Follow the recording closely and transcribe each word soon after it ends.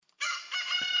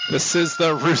This is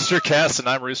the Roostercast, and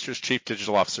I'm Rooster's Chief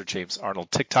Digital Officer, James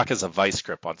Arnold. TikTok is a vice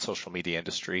grip on social media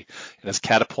industry and has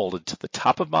catapulted to the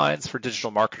top of minds for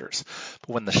digital marketers.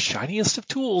 But when the shiniest of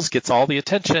tools gets all the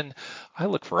attention, I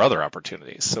look for other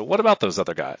opportunities. So what about those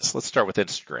other guys? Let's start with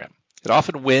Instagram. It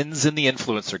often wins in the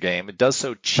influencer game. It does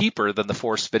so cheaper than the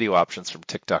forced video options from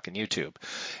TikTok and YouTube.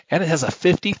 And it has a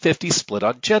 50-50 split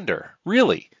on gender.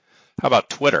 Really? How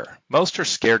about Twitter? Most are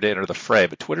scared to enter the fray,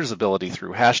 but Twitter's ability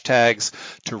through hashtags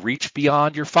to reach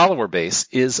beyond your follower base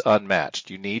is unmatched.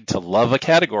 You need to love a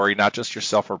category, not just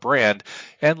yourself or brand,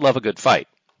 and love a good fight.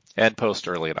 And post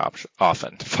early and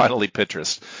often. Finally,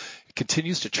 Pinterest. It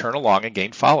continues to churn along and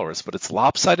gain followers, but its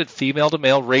lopsided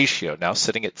female-to-male ratio, now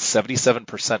sitting at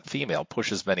 77% female,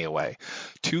 pushes many away.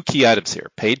 Two key items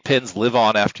here. Paid pins live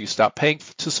on after you stop paying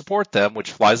to support them,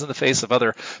 which flies in the face of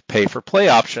other pay-for-play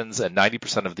options, and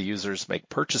 90% of the users make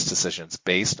purchase decisions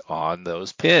based on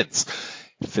those pins.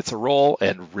 It fits a role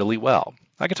and really well.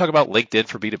 I can talk about LinkedIn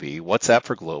for B2B, WhatsApp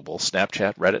for global,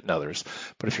 Snapchat, Reddit, and others.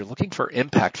 But if you're looking for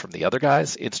impact from the other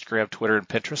guys, Instagram, Twitter, and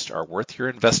Pinterest are worth your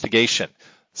investigation.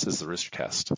 This is the Roostercast.